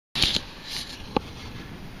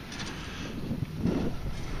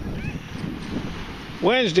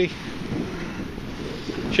Wednesday,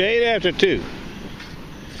 shade after 2.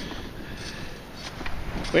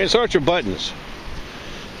 We in search of buttons.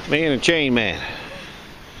 Me and the chain man.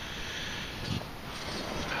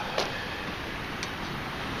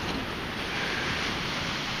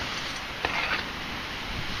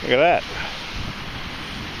 Look at that.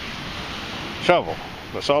 Shovel.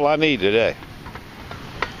 That's all I need today.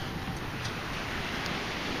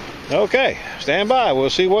 Okay, stand by. We'll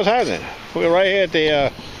see what's happening. We're right here at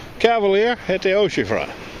the Cavalier at the oceanfront.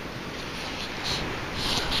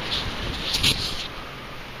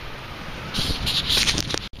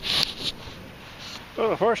 So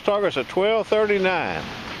the first target's at 12:39.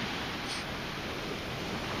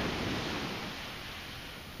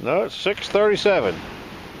 No, it's 6:37.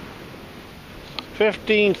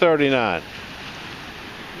 15:39.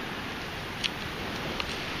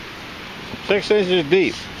 6 inches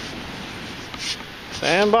deep.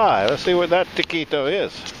 Stand by. Let's see what that taquito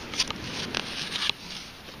is.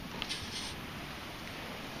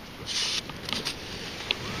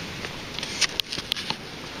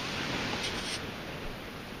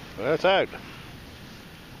 That's out.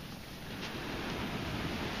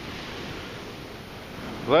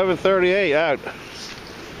 $11.38 out.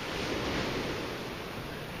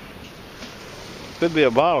 Could be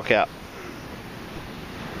a bottle cap.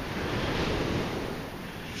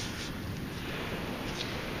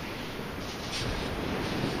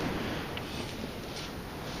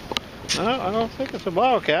 No, I don't think it's a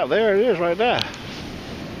bottle cap. There it is right there.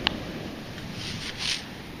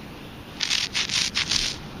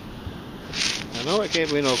 I know it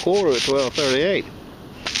can't be no quarter at 12:38.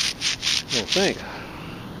 I don't think.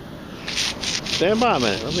 Stand by a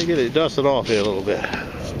minute. Let me get it dusted off here a little bit.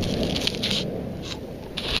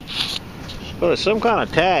 Well, it's some kind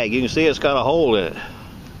of tag. You can see it's got a hole in it.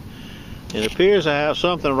 It appears to have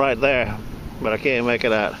something right there, but I can't make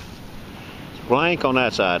it out. It's blank on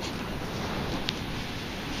that side.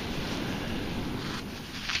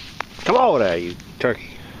 Come over there, you turkey.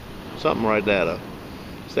 Something right there, though.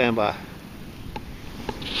 Stand by.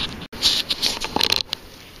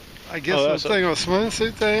 I guess some thing, a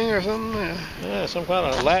swimsuit thing or something. Yeah, some kind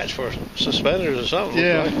of latch for suspenders or something.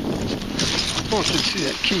 Yeah. I want you to see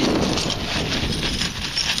that key.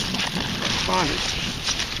 Find it.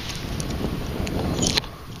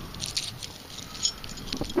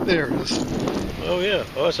 There it is. Oh yeah.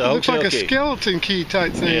 Oh, it's a hotel key. Looks like a skeleton key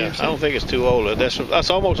type thing. Yeah, I don't think it's too old. That's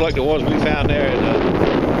almost like the ones we found there in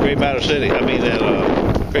Great Battle City. I mean,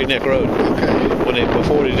 at Great Neck Road. Okay.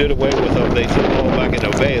 Before they did away with them, they threw them all back in the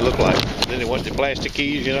bay. It looked like. Then they went to plastic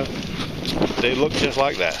keys, you know. They look just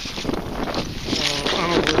like that. I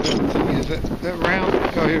don't know where that thing is. That round.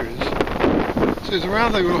 Oh, here it is. So it's a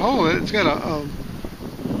round thing with a hole in it. It's got a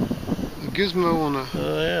gizmo on a.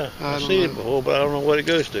 Oh yeah, I've seen it before, but I don't know what it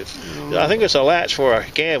goes to. I think it's a latch for a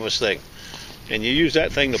canvas thing, and you use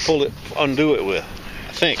that thing to pull it, undo it with.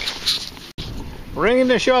 I think. Ringing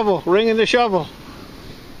the shovel, ringing the shovel.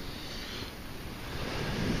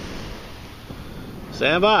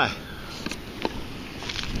 Stand by.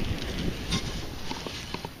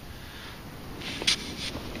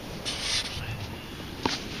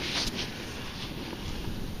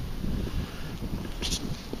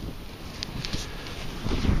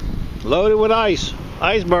 Loaded with ice.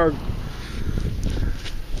 Iceberg.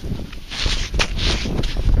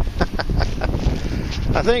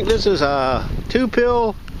 I think this is a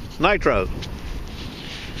 2-pill Nitro.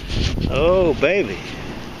 Oh baby.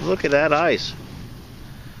 Look at that ice.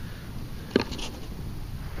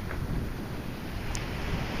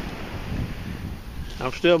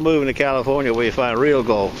 I'm still moving to California where you find real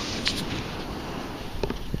gold.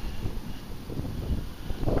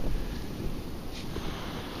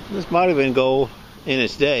 This might have been gold in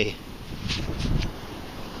its day.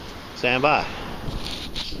 Stand by.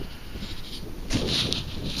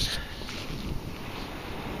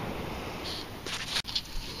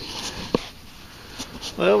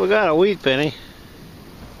 Well, we got a wheat penny.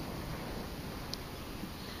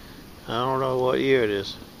 I don't know what year it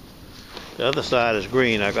is. The other side is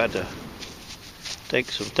green. I got to take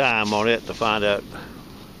some time on it to find out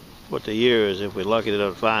what the year is if we're lucky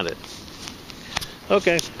enough to find it.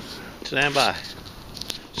 Okay, stand by.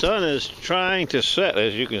 Sun is trying to set,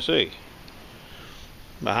 as you can see,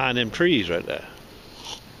 behind them trees right there.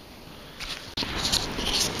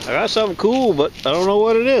 I got something cool, but I don't know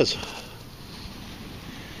what it is.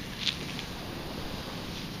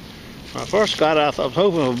 When I first got it, I was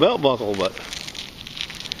hoping for a belt buckle, but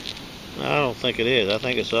I don't think it is. I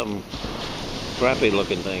think it's something crappy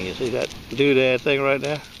looking thing. You see that doodad thing right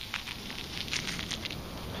there?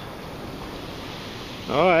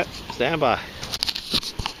 Alright, stand by.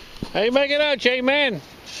 How you make it out, Jay man?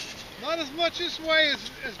 Not as much this way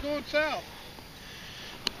as going south.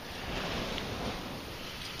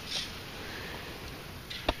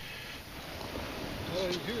 Oh,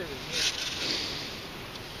 here it is.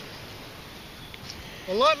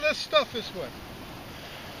 A lot less stuff this way.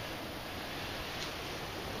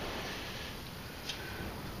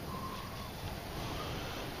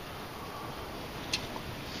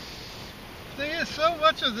 The thing is, so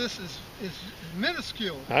much of this is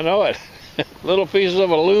minuscule. I know it. Little pieces of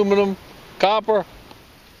aluminum, copper.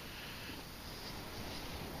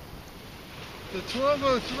 The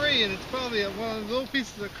 1203, and it's probably one of the little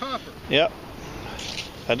pieces of copper. Yep.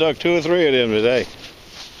 I dug 2 or 3 of them today.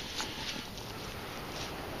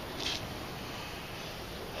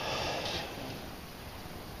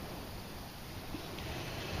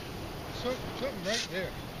 Something right there.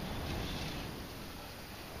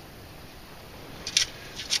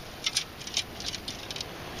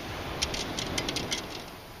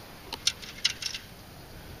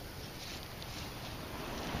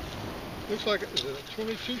 Looks like is it a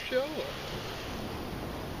 22 shell? Or?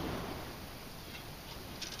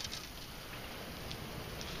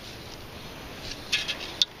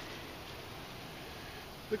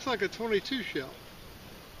 Looks like a 22 shell,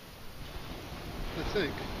 I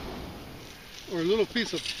think. Or a little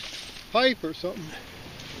piece of pipe or something.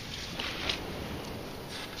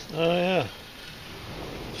 Oh yeah.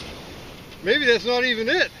 Maybe that's not even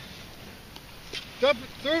it. Dump it,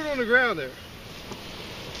 throw it on the ground there.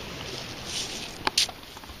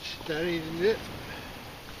 That ain't even it.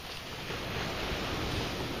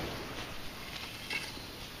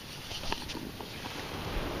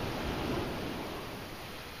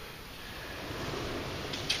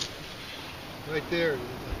 Right there.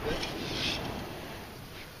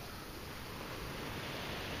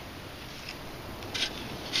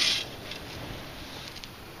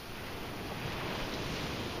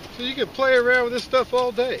 So you can play around with this stuff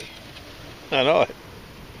all day. I know it.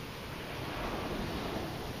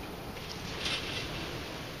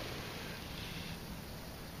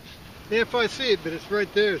 Yeah, if I see it, but it's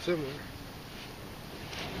right there somewhere.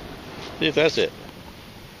 See if that's it.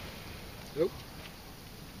 Nope.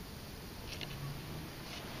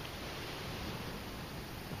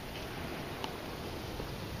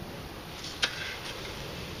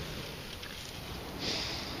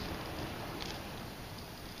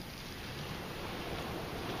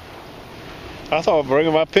 I thought of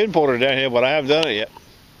bringing my pinpointer down here, but I haven't done it yet.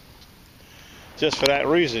 Just for that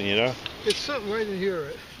reason, you know. It's something right in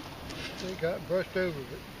here. It got brushed over,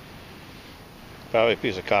 but Probably a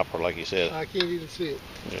piece of copper, like you said. I can't even see it.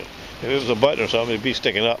 Yeah. If it was a button or something, it'd be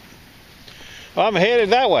sticking up. Well, I'm headed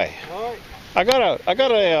that way. All right. I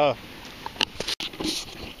got a.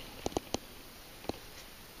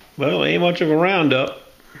 Well, ain't much of a roundup.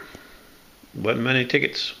 Wasn't many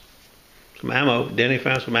tickets. Some ammo. Denny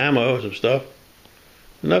found some ammo, some stuff.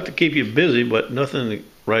 Enough to keep you busy, but nothing to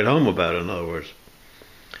write home about, in other words.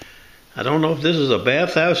 I don't know if this is a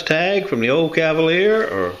bathhouse tag from the old Cavalier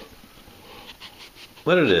or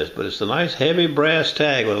what it is, but it's a nice heavy brass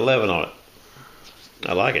tag with 11 on it.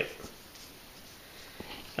 I like it.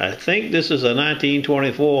 I think this is a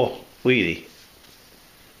 1924 wheatie.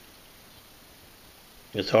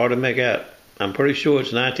 It's hard to make out. I'm pretty sure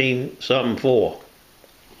it's 19-something-4.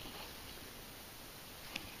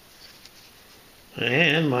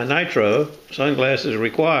 And my Nitro sunglasses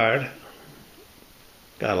required.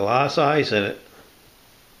 Got a lot of ice in it.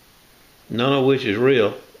 None of which is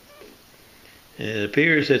real. And it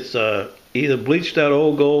appears it's either bleached out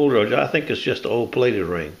old gold or I think it's just an old plated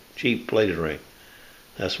ring. Cheap plated ring.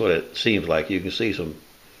 That's what it seems like. You can see some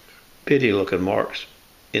pity looking marks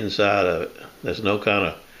inside of it. There's no kind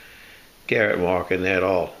of carrot mark in there at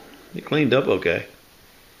all. It cleaned up okay.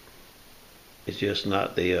 It's just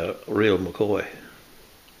not the real McCoy,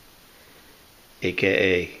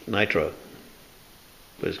 aka Nitro,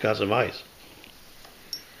 but it's got some ice.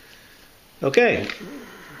 Okay,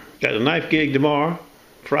 got a knife gig tomorrow.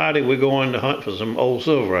 Friday we're going to hunt for some old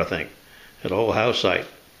silver, I think, at an old house site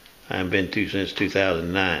I haven't been to since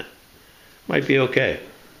 2009. Might be okay.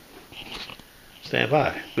 Stand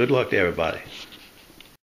by. Good luck to everybody.